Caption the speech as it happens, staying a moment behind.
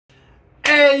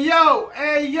Hey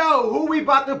yo, who we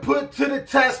about to put to the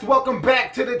test? Welcome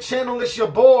back to the channel. It's your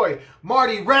boy,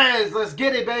 Marty Res. Let's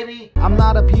get it, baby. I'm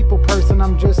not a people person,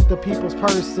 I'm just the people's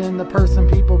person. The person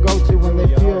people go to when they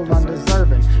feel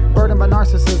undeserving. Burdened by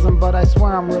narcissism, but I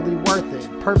swear I'm really worth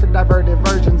it. Perfect diverted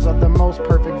versions of the most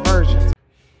perfect versions.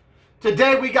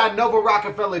 Today we got Nova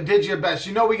Rockafeller, Did Your Best.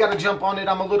 You know we got to jump on it.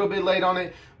 I'm a little bit late on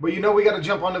it, but you know we got to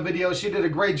jump on the video. She did a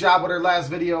great job with her last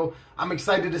video. I'm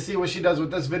excited to see what she does with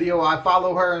this video. I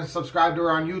follow her and subscribe to her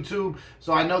on YouTube,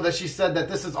 so I know that she said that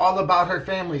this is all about her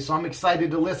family. So I'm excited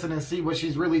to listen and see what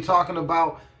she's really talking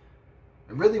about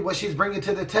and really what she's bringing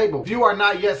to the table. If you are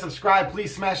not yet subscribed,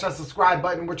 please smash that subscribe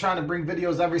button. We're trying to bring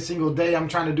videos every single day. I'm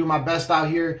trying to do my best out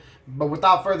here. But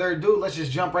without further ado, let's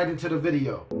just jump right into the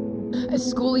video. At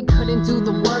school he couldn't do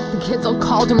the work, the kids all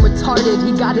called him retarded.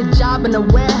 He got a job in a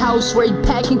warehouse where he'd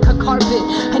pack and cut carpet.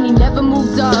 And he never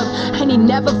moved up, and he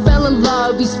never fell in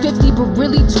love. He's 50 but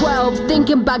really 12,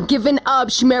 thinking about giving up.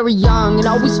 She married young and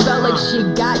always felt like she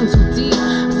had gotten too deep.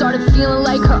 Started feeling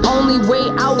like her only way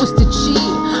out was to cheat.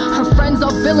 Her friends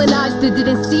all villainized her,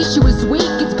 didn't see she was weak.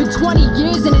 It's been 20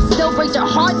 years and it still breaks her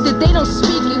heart that they don't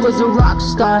speak. He was a rock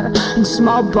star in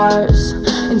small bars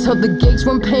until the gigs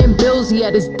weren't paying bills. He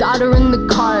had his daughter in the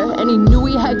car, and he knew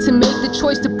he had to make the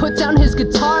choice to put down his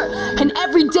guitar. And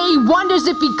every day he wonders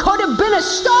if he could have been a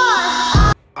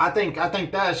star. I think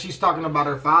that she's talking about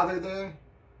her father there.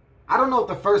 I don't know if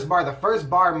the first bar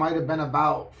might have been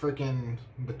about freaking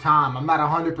the time. I'm not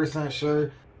 100%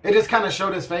 sure. It just kind of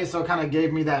showed his face, so it kind of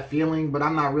gave me that feeling, but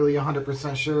I'm not really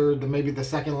 100% sure. That maybe the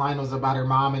second line was about her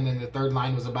mom, and then the third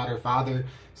line was about her father,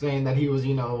 saying that he was,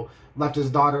 you know, left his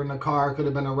daughter in the car, could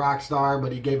have been a rock star,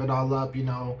 but he gave it all up, you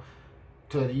know,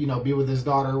 to, you know, be with his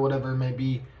daughter, whatever it may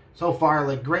be. So far,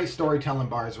 like, great storytelling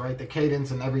bars, right? The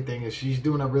cadence and everything, she's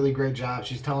doing a really great job.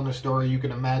 She's telling a story, you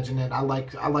can imagine it. I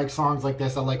like songs like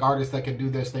this. I like artists that can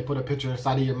do this. They put a picture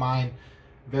inside of your mind.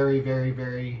 Very, very,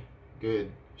 very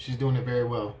good. She's doing it very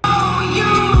well. Oh,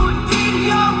 you did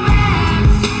your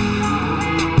best.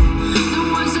 There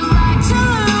was a lot to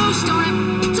lose,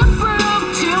 don't to prove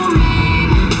to me.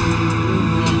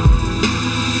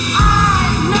 I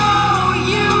know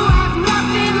you have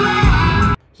nothing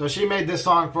left. So she made this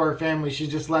song for her family. She's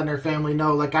just letting her family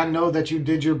know, like, I know that you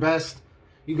did your best.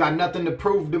 You got nothing to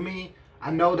prove to me.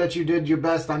 I know that you did your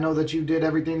best. I know that you did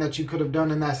everything that you could have done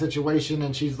in that situation.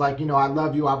 And she's like, you know, I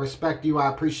love you. I respect you. I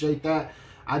appreciate that.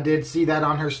 I did see that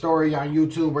on her story on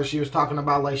YouTube where she was talking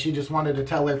about, like, she just wanted to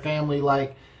tell her family,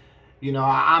 like, you know,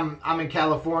 I'm in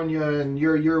California and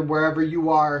you're wherever you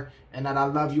are, and that I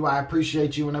love you, I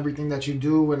appreciate you and everything that you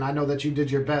do, and I know that you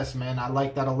did your best, man. I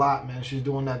like that a lot, man. She's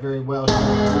doing that very well.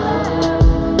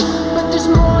 But there's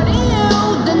more to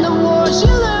you than the wars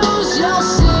you lose, you'll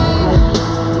see.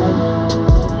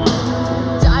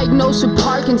 Diagnosed with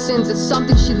Parkinson's, it's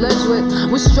something she lives with.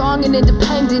 Was strong and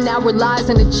independent, now relies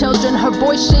on the children. Her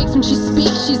voice shakes when she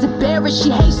speaks, she's embarrassed, she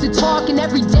hates to talk. And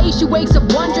every day she wakes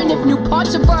up wondering if new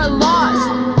parts of her are lost.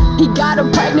 He got her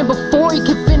pregnant before he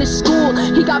could finish school.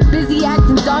 He got busy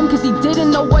acting dumb cause he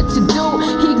didn't know what to do.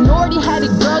 He ignored he had a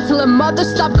girl till her mother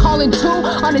stopped calling too.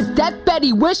 On his deathbed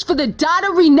he wished for the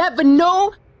daughter he never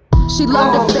knew. She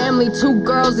loved her family, 2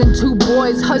 girls and 2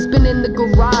 boys. Husband in the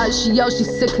garage, she yells she's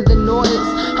sick of the noise.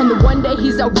 And the one day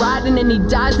he's out riding and he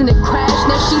dies in a crash.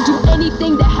 Now she'd do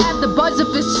anything to have the buzz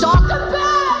of his soccer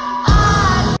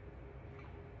bat.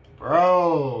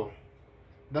 Bro,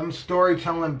 them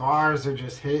storytelling bars are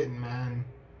just hitting, man.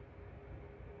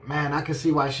 Man, I can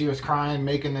see why she was crying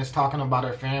making this, talking about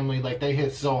her family. Like, they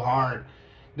hit so hard.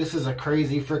 This is a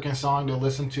crazy freaking song to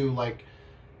listen to. Like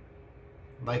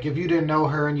if you didn't know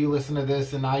her and you listen to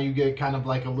this and now you get kind of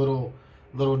like a little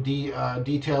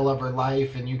detail of her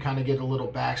life, and you kind of get a little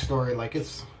backstory. Like,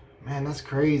 it's, man, that's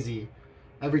crazy.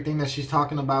 Everything that she's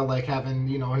talking about, like having,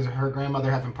 you know, her grandmother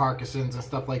having Parkinson's and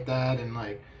stuff like that. And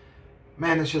like,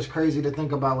 man, it's just crazy to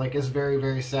think about. Like, it's very,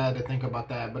 very sad to think about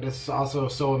that. But it's also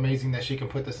so amazing that she can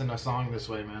put this in a song this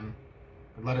way, man.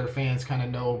 Let her fans kind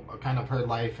of know kind of her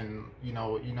life, and you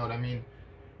know what I mean?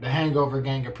 The Hangover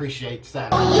gang appreciates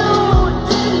that. You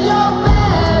did your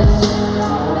best.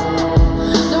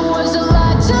 There was a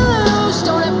lot to lose,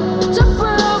 don't have to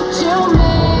prove to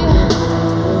me.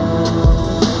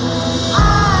 I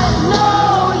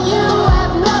know you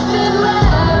have nothing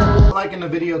left. Like in the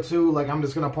video too, like, I'm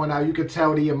just gonna point out, you could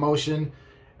tell the emotion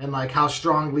and like how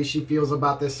strongly she feels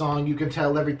about this song. You can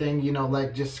tell everything, you know,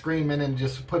 like just screaming and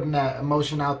just putting that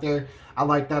emotion out there. I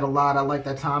like that a lot. I like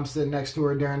that Tom sitting next to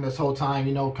her during this whole time,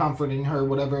 you know, comforting her,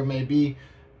 whatever it may be.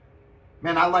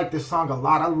 Man, I like this song a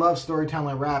lot. I love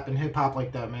storytelling rap and hip-hop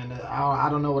like that, man. I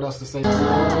don't know what else to say. But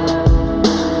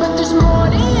there's more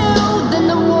to you than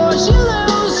the wars you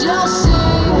lose.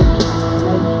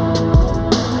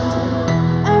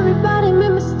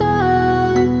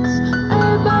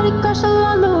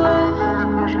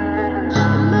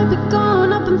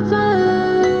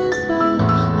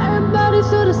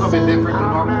 little bit different than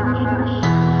normal.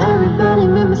 Everybody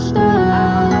made mistakes.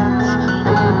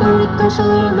 Everybody goes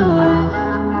along the way.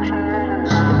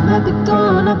 It might be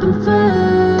going up in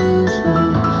flames,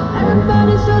 but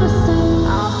everybody feel the same.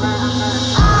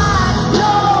 I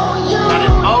know you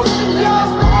did your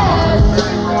best.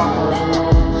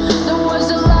 There was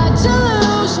a lot to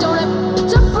lose, don't have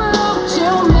to prove to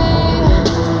me.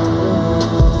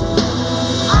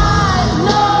 I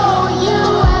know you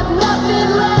have nothing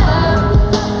left,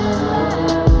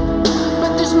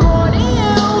 but there's more to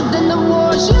you than the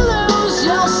wars you lose,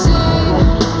 you'll see.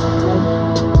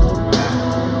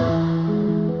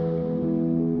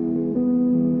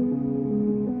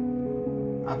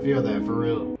 I feel that for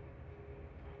real.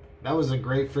 That was a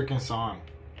great freaking song.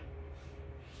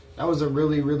 That was a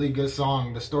really, really good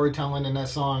song. The storytelling in that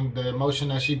song, the emotion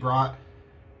that she brought,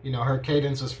 you know, her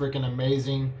cadence was freaking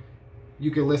amazing.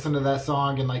 You could listen to that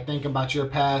song and like think about your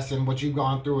past and what you've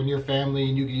gone through in your family,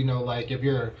 and you know, like if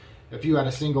you had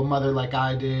a single mother like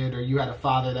I did, or you had a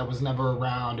father that was never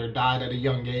around or died at a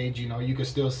young age, you know, you could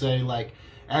still say like,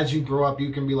 as you grow up,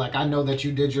 you can be like, I know that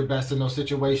you did your best in those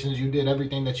situations. You did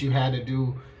everything that you had to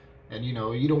do. And, you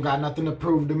know, you don't got nothing to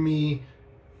prove to me.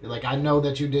 Like, I know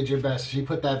that you did your best. She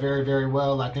put that very, very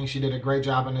well. I think she did a great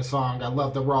job in this song. I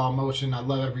love the raw emotion. I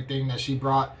love everything that she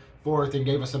brought forth and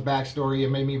gave us a backstory. It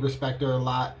made me respect her a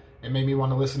lot. It made me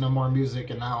want to listen to more music.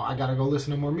 And now I got to go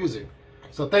listen to more music.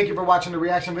 So thank you for watching the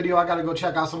reaction video. I got to go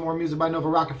check out some more music by Nova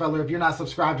Rockafeller. If you're not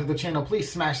subscribed to the channel, please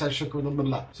smash that shukr. Blah, blah,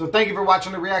 blah. So thank you for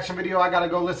watching the reaction video. I got to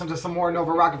go listen to some more Nova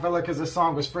Rockafeller because this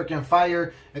song was freaking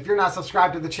fire. If you're not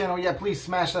subscribed to the channel yet, please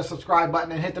smash that subscribe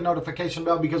button and hit the notification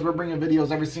bell because we're bringing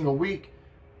videos every single week.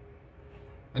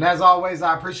 And as always,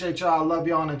 I appreciate y'all. I love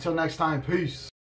y'all. And until next time, peace.